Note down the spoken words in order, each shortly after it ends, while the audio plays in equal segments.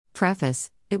Preface: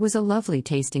 it was a lovely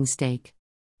tasting steak.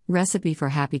 Recipe for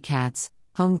happy cats: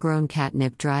 homegrown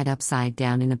catnip dried upside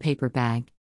down in a paper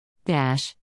bag.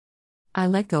 Dash. I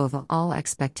let go of all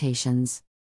expectations.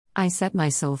 I set my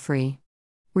soul free.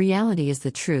 Reality is the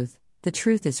truth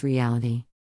is reality.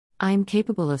 I am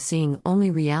capable of seeing only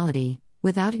reality,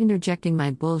 without interjecting my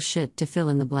bullshit to fill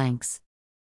in the blanks.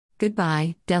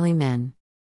 Goodbye, deli men.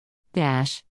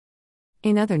 Dash.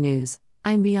 In other news,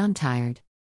 I'm beyond tired.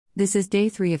 This is day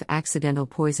 3 of accidental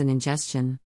poison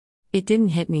ingestion. It didn't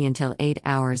hit me until 8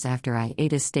 hours after I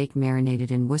ate a steak marinated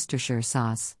in Worcestershire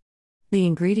sauce. The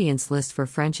ingredients list for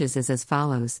French's is as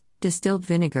follows: distilled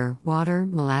vinegar, water,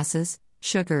 molasses,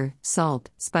 sugar, salt,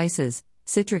 spices,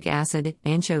 citric acid,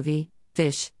 anchovy,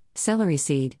 fish, celery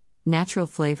seed, natural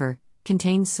flavor,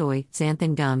 contains soy,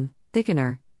 xanthan gum,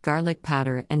 thickener, garlic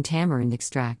powder, and tamarind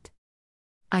extract.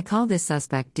 I call this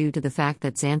suspect due to the fact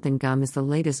that xanthan gum is the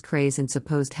latest craze in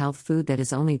supposed health food that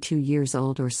is only 2 years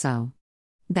old or so.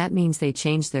 That means they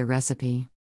changed their recipe.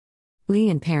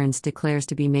 Lee & Perrins declares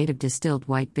to be made of distilled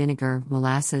white vinegar,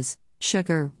 molasses,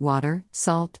 sugar, water,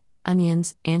 salt,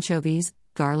 onions, anchovies,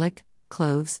 garlic,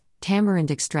 cloves,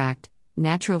 tamarind extract,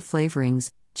 natural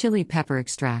flavorings, chili pepper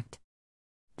extract.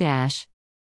 Dash.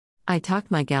 I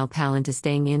talked my gal pal into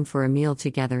staying in for a meal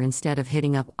together instead of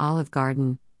hitting up Olive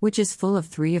Garden, which is full of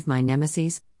 3 of my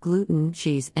nemesis: gluten,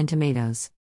 cheese, and tomatoes.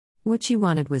 What she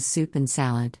wanted was soup and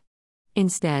salad.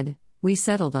 Instead, we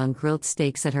settled on grilled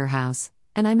steaks at her house,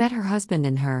 and I met her husband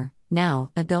and her, now,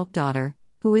 adult daughter,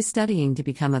 who is studying to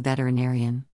become a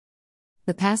veterinarian.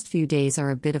 The past few days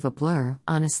are a bit of a blur,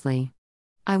 honestly.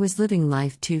 I was living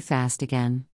life too fast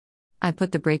again. I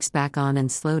put the brakes back on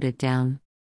and slowed it down.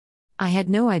 I had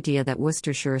no idea that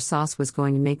Worcestershire sauce was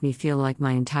going to make me feel like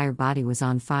my entire body was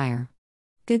on fire.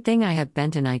 Good thing I have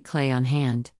bentonite clay on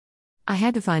hand. I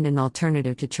had to find an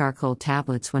alternative to charcoal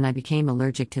tablets when I became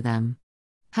allergic to them.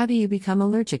 How do you become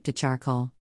allergic to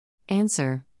charcoal?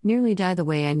 Answer: nearly die the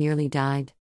way I nearly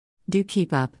died. Do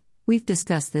keep up, we've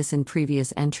discussed this in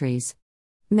previous entries.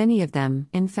 Many of them,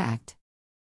 in fact.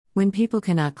 When people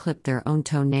cannot clip their own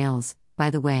toenails, by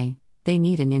the way, they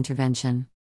need an intervention.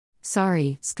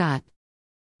 Sorry, Scott.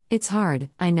 It's hard,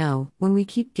 I know, when we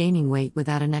keep gaining weight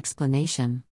without an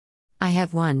explanation. I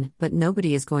have one, but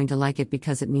nobody is going to like it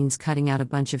because it means cutting out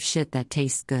a bunch of shit that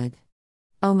tastes good.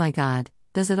 Oh my god,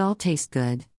 does it all taste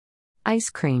good?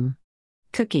 Ice cream.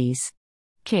 Cookies.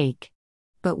 Cake.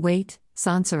 But wait,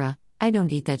 Sansara, I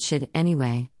don't eat that shit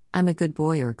anyway, I'm a good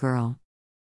boy or girl.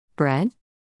 Bread?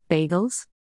 Bagels?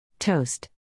 Toast.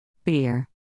 Beer.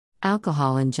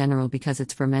 Alcohol in general because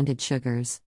it's fermented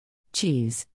sugars.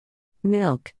 Cheese.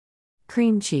 Milk.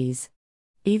 Cream cheese.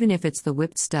 Even if it's the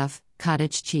whipped stuff,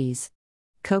 cottage cheese.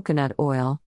 Coconut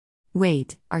oil.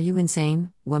 Wait, are you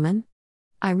insane, woman?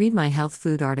 I read my health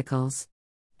food articles.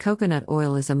 Coconut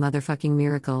oil is a motherfucking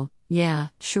miracle, yeah,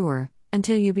 sure,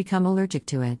 until you become allergic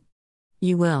to it.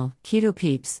 You will, keto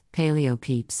peeps, paleo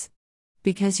peeps.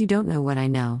 Because you don't know what I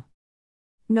know.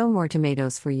 No more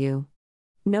tomatoes for you.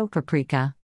 No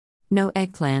paprika. No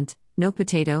eggplant, no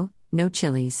potato, no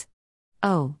chilies.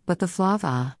 Oh, but the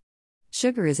flava.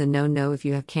 Sugar is a no-no if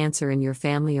you have cancer in your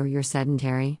family or you're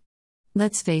sedentary.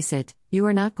 Let's face it, you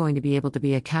are not going to be able to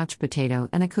be a couch potato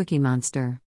and a cookie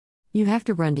monster. You have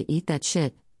to run to eat that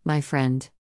shit, my friend.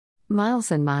 Miles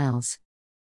and miles.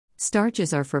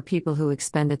 Starches are for people who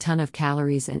expend a ton of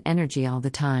calories and energy all the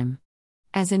time.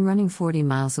 As in running 40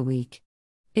 miles a week.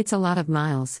 It's a lot of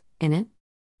miles, innit?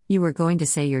 You were going to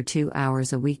say your 2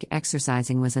 hours a week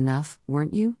exercising was enough,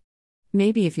 weren't you?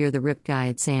 Maybe if you're the ripped guy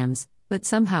at Sam's, but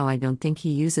somehow I don't think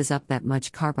he uses up that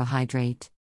much carbohydrate.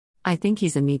 I think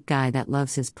he's a meat guy that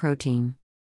loves his protein.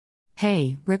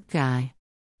 Hey, ripped guy.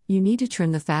 You need to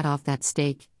trim the fat off that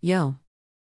steak, yo.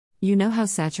 You know how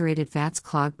saturated fats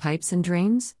clog pipes and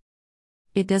drains?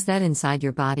 It does that inside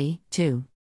your body, too.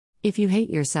 If you hate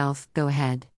yourself, go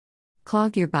ahead.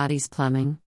 Clog your body's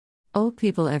plumbing. Old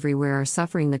people everywhere are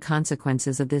suffering the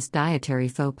consequences of this dietary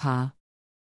faux pas.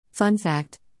 Fun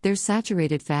fact, there's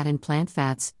saturated fat in plant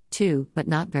fats, too, but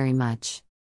not very much.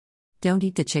 Don't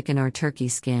eat the chicken or turkey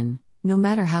skin, no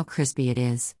matter how crispy it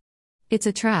is. It's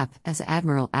a trap, as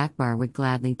Admiral Akbar would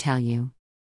gladly tell you.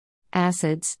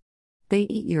 Acids. They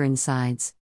eat your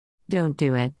insides. Don't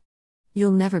do it.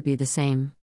 You'll never be the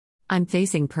same. I'm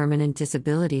facing permanent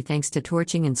disability thanks to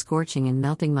torching and scorching and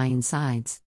melting my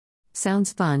insides.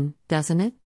 Sounds fun, doesn't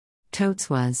it? Totes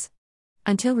was.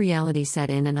 Until reality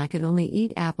set in and I could only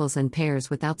eat apples and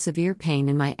pears without severe pain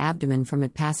in my abdomen from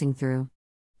it passing through.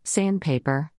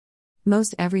 Sandpaper.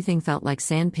 Most everything felt like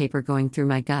sandpaper going through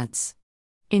my guts.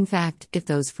 In fact, if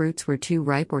those fruits were too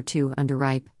ripe or too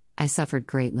underripe, I suffered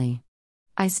greatly.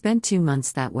 I spent 2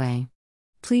 months that way.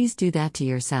 Please do that to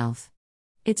yourself.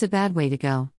 It's a bad way to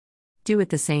go. Do it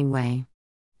the same way.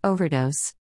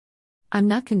 Overdose. I'm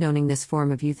not condoning this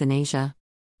form of euthanasia.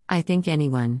 I think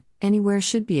anyone, anywhere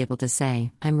should be able to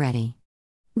say, I'm ready.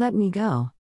 Let me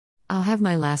go. I'll have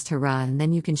my last hurrah and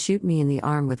then you can shoot me in the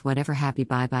arm with whatever happy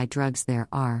bye-bye drugs there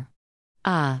are.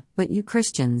 Ah, but you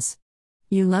Christians.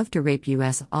 You love to rape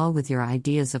us all with your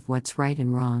ideas of what's right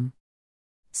and wrong.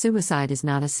 Suicide is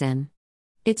not a sin.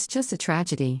 It's just a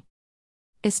tragedy.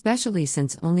 Especially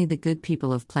since only the good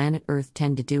people of planet Earth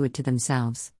tend to do it to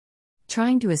themselves.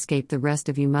 Trying to escape the rest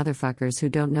of you motherfuckers who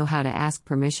don't know how to ask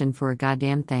permission for a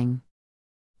goddamn thing.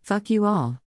 Fuck you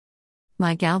all.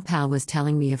 My gal pal was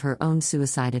telling me of her own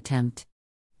suicide attempt.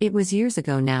 It was years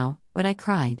ago now, but I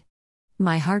cried.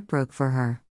 My heart broke for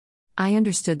her. I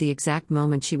understood the exact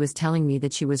moment she was telling me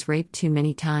that she was raped too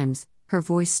many times, her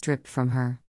voice stripped from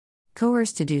her.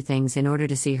 Coerced to do things in order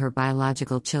to see her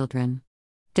biological children.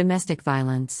 Domestic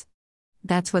violence.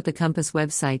 That's what the Compass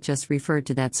website just referred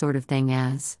to that sort of thing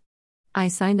as. I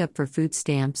signed up for food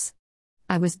stamps.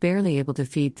 I was barely able to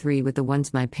feed 3 with the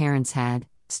ones my parents had,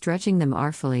 stretching them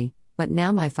artfully, but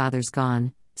now my father's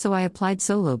gone, so I applied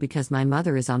solo because my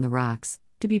mother is on the rocks,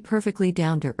 to be perfectly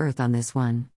down to earth on this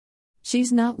one.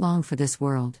 She's not long for this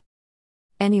world.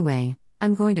 Anyway,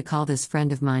 I'm going to call this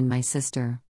friend of mine my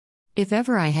sister. If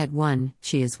ever I had one,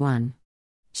 she is one.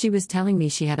 She was telling me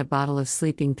she had a bottle of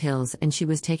sleeping pills and she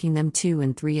was taking them 2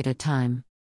 and 3 at a time.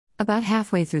 About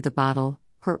halfway through the bottle,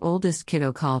 her oldest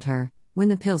kiddo called her, when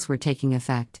the pills were taking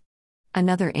effect.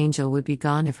 Another angel would be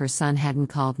gone if her son hadn't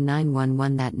called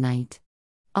 911 that night.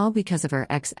 All because of her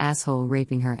ex-asshole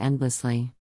raping her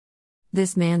endlessly.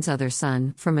 This man's other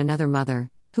son, from another mother,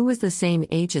 who was the same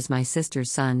age as my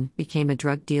sister's son, became a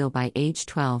drug deal by age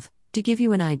 12, to give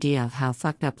you an idea of how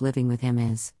fucked up living with him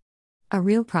is. A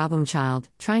real problem child,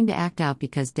 trying to act out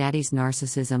because daddy's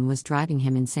narcissism was driving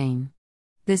him insane.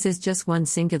 This is just one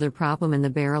singular problem in the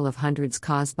barrel of hundreds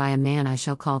caused by a man I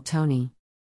shall call Tony.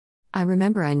 I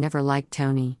remember I never liked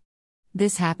Tony.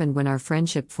 This happened when our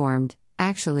friendship formed,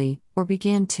 actually, or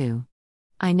began to.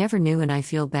 I never knew and I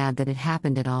feel bad that it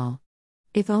happened at all.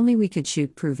 If only we could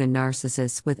shoot proven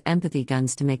narcissists with empathy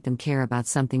guns to make them care about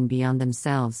something beyond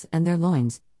themselves and their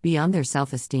loins, beyond their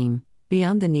self-esteem,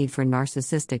 beyond the need for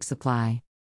narcissistic supply.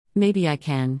 Maybe I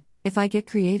can, if I get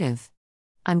creative.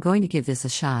 I'm going to give this a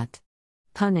shot.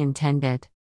 Pun intended.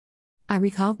 I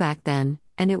recall back then,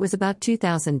 and it was about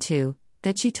 2002,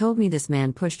 that she told me this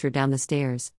man pushed her down the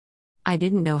stairs. I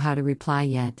didn't know how to reply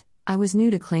yet, I was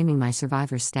new to claiming my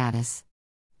survivor status.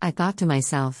 I thought to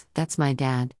myself, that's my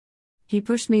dad. He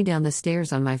pushed me down the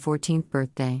stairs on my 14th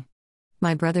birthday.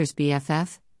 My brother's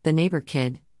BFF, the neighbor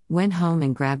kid, went home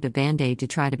and grabbed a Band-Aid to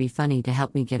try to be funny to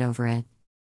help me get over it.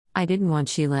 I didn't want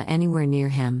Sheila anywhere near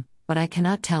him, but I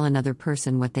cannot tell another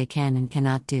person what they can and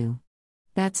cannot do.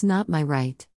 That's not my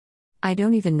right. I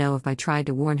don't even know if I tried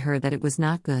to warn her that it was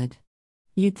not good.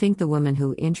 You'd think the woman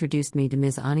who introduced me to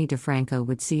Ms. Ani DeFranco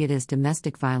would see it as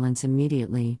domestic violence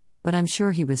immediately, but I'm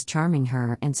sure he was charming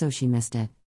her and so she missed it.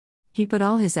 He put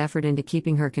all his effort into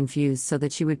keeping her confused so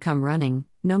that she would come running,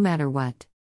 no matter what.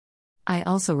 I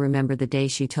also remember the day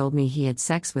she told me he had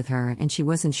sex with her and she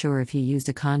wasn't sure if he used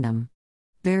a condom.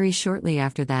 Very shortly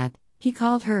after that, he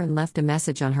called her and left a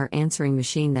message on her answering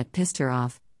machine that pissed her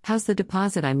off. How's the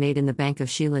deposit I made in the bank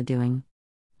of Sheila doing?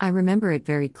 I remember it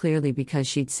very clearly because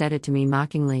she'd said it to me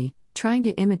mockingly, trying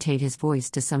to imitate his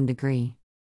voice to some degree.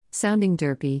 Sounding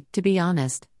derpy, to be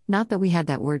honest, not that we had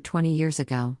that word 20 years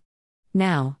ago.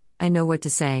 Now, I know what to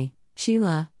say.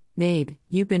 Sheila, babe,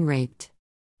 you've been raped.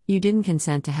 You didn't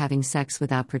consent to having sex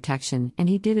without protection and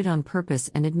he did it on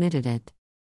purpose and admitted it.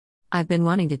 I've been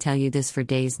wanting to tell you this for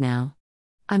days now.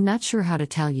 I'm not sure how to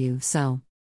tell you, so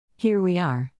here we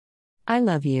are. I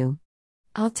love you.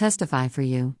 I'll testify for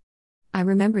you. I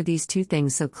remember these 2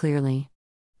 things so clearly.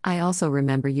 I also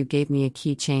remember you gave me a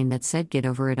keychain that said "Get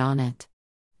over it" on it.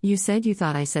 You said you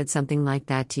thought I said something like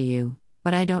that to you,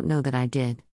 but I don't know that I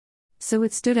did. So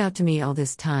it stood out to me all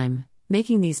this time,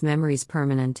 making these memories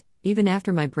permanent, even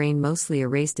after my brain mostly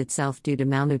erased itself due to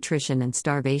malnutrition and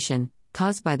starvation,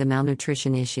 caused by the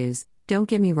malnutrition issues. Don't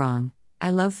get me wrong, I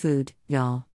love food,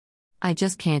 y'all. I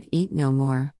just can't eat no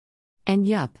more. And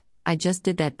yup, I just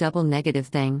did that double negative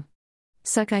thing.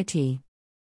 Suck it.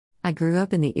 I grew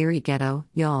up in the Erie Ghetto,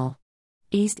 y'all.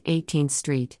 East 18th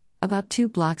Street, about 2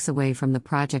 blocks away from the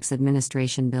project's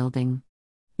administration building.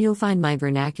 You'll find my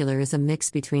vernacular is a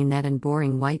mix between that and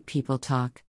boring white people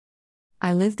talk.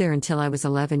 I lived there until I was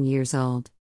 11 years old.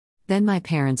 Then my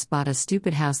parents bought a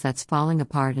stupid house that's falling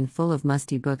apart and full of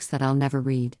musty books that I'll never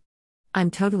read. I'm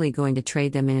totally going to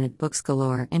trade them in at Books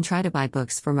Galore and try to buy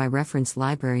books for my reference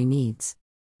library needs.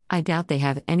 I doubt they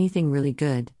have anything really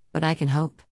good, but I can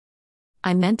hope.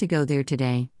 I meant to go there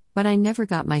today, but I never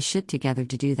got my shit together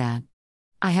to do that.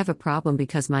 I have a problem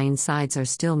because my insides are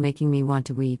still making me want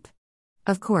to weep.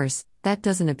 Of course, that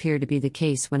doesn't appear to be the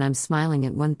case when I'm smiling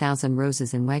at 1,000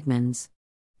 roses in Wegmans.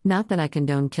 Not that I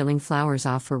condone killing flowers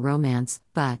off for romance,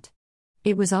 but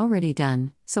it was already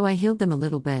done, so I healed them a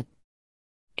little bit.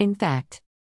 In fact,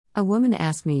 a woman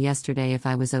asked me yesterday if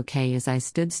I was okay as I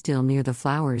stood still near the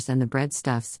flowers and the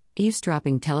breadstuffs,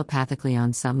 eavesdropping telepathically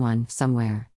on someone,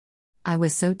 somewhere. I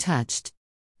was so touched.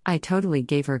 I totally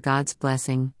gave her God's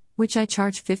blessing, which I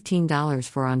charged $15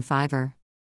 for on Fiverr.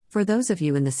 For those of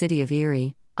you in the city of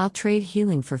Erie, I'll trade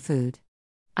healing for food.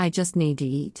 I just need to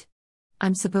eat.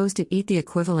 I'm supposed to eat the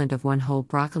equivalent of 1 whole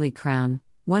broccoli crown,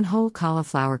 1 whole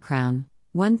cauliflower crown,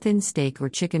 1 thin steak or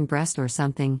chicken breast or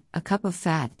something, a cup of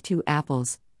fat, 2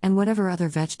 apples, and whatever other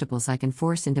vegetables I can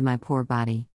force into my poor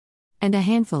body. And a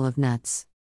handful of nuts.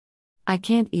 I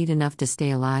can't eat enough to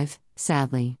stay alive,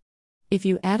 sadly. If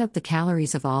you add up the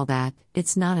calories of all that,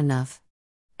 it's not enough.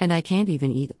 And I can't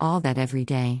even eat all that every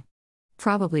day.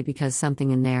 Probably because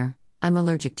something in there, I'm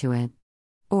allergic to it.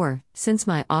 Or, since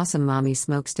my awesome mommy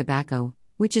smokes tobacco,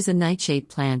 which is a nightshade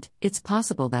plant, it's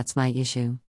possible that's my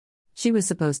issue. She was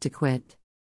supposed to quit.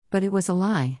 But it was a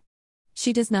lie.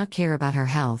 She does not care about her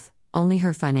health, only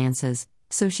her finances,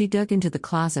 so she dug into the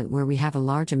closet where we have a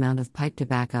large amount of pipe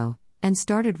tobacco, and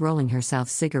started rolling herself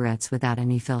cigarettes without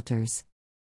any filters.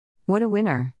 What a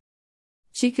winner!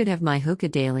 She could have my hookah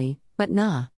daily, but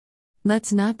nah.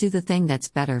 Let's not do the thing that's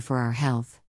better for our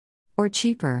health. Or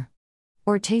cheaper.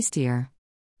 Or tastier.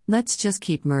 Let's just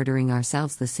keep murdering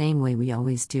ourselves the same way we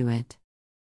always do it.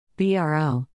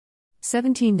 BRO.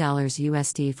 $17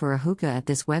 USD for a hookah at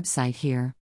this website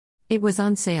here. It was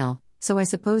on sale, so I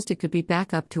supposed it could be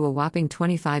back up to a whopping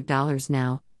 $25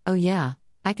 now. Oh yeah,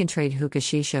 I can trade hookah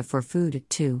shisha for food,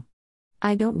 too.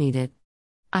 I don't need it.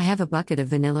 I have a bucket of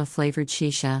vanilla-flavored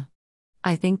shisha.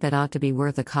 I think that ought to be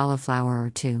worth a cauliflower or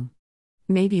 2.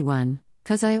 Maybe 1,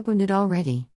 'cause I opened it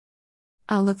already.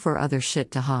 I'll look for other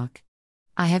shit to hawk.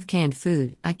 I have canned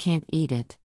food, I can't eat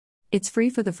it. It's free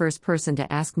for the first person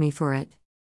to ask me for it.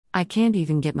 I can't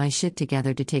even get my shit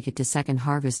together to take it to Second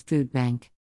Harvest Food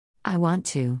Bank. I want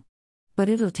to. But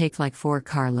it'll take like 4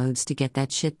 carloads to get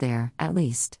that shit there, at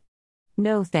least.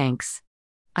 No thanks.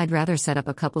 I'd rather set up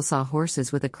a couple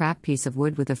sawhorses with a crap piece of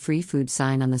wood with a free food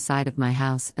sign on the side of my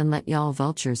house and let y'all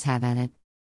vultures have at it.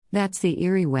 That's the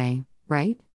Erie way,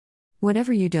 right?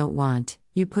 Whatever you don't want,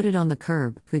 you put it on the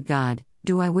curb. Good God,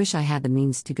 do I wish I had the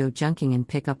means to go junking and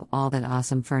pick up all that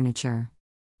awesome furniture.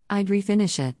 I'd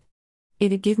refinish it.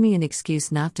 It'd give me an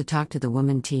excuse not to talk to the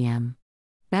woman TM.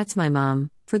 That's my mom,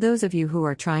 for those of you who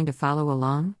are trying to follow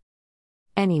along.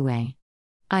 Anyway.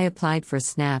 I applied for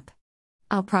SNAP.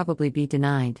 I'll probably be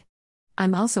denied.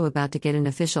 I'm also about to get an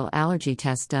official allergy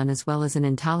test done as well as an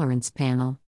intolerance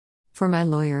panel. For my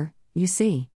lawyer, you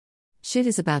see. Shit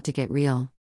is about to get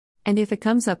real. And if it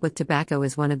comes up with tobacco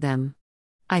as one of them,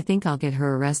 I think I'll get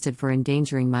her arrested for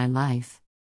endangering my life.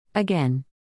 Again.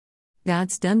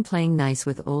 God's done playing nice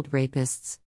with old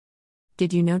rapists.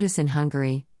 Did you notice in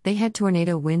Hungary, they had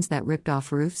tornado winds that ripped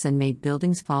off roofs and made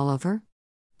buildings fall over?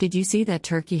 Did you see that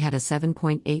Turkey had a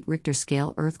 7.8 Richter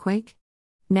scale earthquake?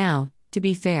 Now, to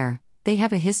be fair, they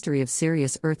have a history of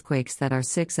serious earthquakes that are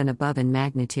 6 and above in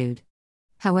magnitude.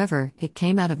 However, it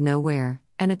came out of nowhere,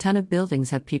 and a ton of buildings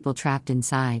have people trapped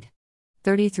inside.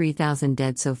 33,000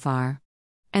 dead so far.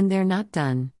 And they're not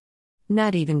done.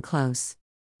 Not even close.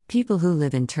 People who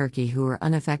live in Turkey who are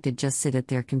unaffected just sit at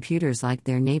their computers like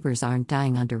their neighbors aren't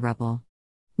dying under rubble.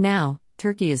 Now,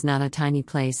 Turkey is not a tiny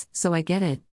place, so I get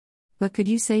it. But could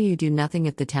you say you do nothing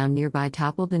if the town nearby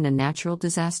toppled in a natural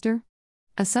disaster?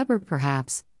 A suburb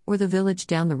perhaps, or the village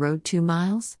down the road 2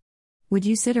 miles? Would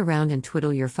you sit around and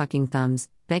twiddle your fucking thumbs,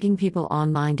 begging people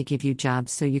online to give you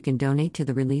jobs so you can donate to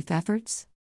the relief efforts?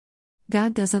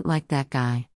 God doesn't like that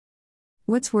guy.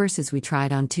 What's worse is we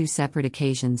tried on 2 separate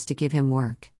occasions to give him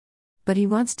work. But he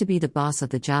wants to be the boss of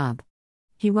the job.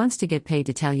 He wants to get paid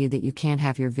to tell you that you can't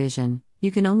have your vision,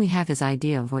 you can only have his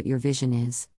idea of what your vision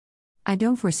is. I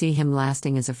don't foresee him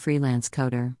lasting as a freelance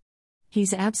coder.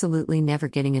 He's absolutely never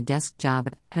getting a desk job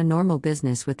at a normal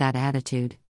business with that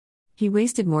attitude. He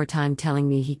wasted more time telling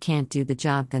me he can't do the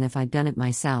job than if I'd done it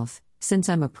myself, since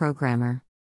I'm a programmer.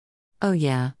 Oh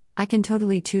yeah, I can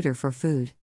totally tutor for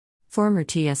food. Former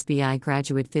TSBI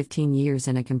graduate 15 years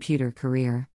in a computer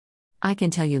career. I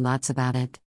can tell you lots about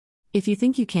it. If you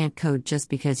think you can't code just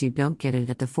because you don't get it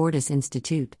at the Fortis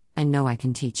Institute, I know I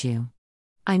can teach you.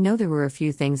 I know there were a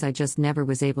few things I just never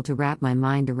was able to wrap my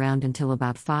mind around until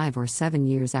about 5 or 7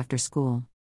 years after school.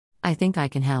 I think I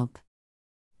can help.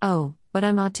 Oh, but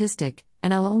I'm autistic,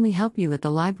 and I'll only help you at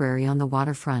the library on the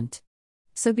waterfront.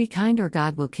 So be kind or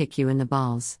God will kick you in the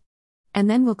balls. And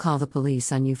then we'll call the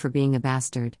police on you for being a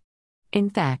bastard. In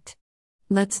fact,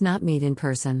 let's not meet in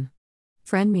person.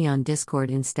 Friend me on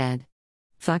Discord instead.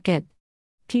 Fuck it.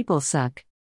 People suck.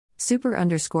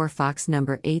 Super_Fox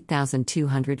number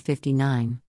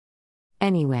 8259.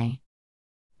 Anyway.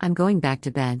 I'm going back to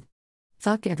bed.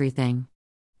 Fuck everything.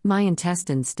 My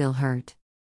intestines still hurt.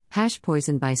 Hash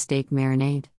poisoned by steak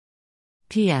marinade.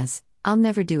 P.S. I'll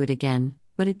never do it again,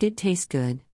 but it did taste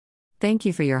good. Thank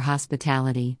you for your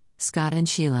hospitality, Scott and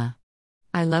Sheila.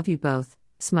 I love you both,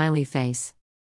 smiley face.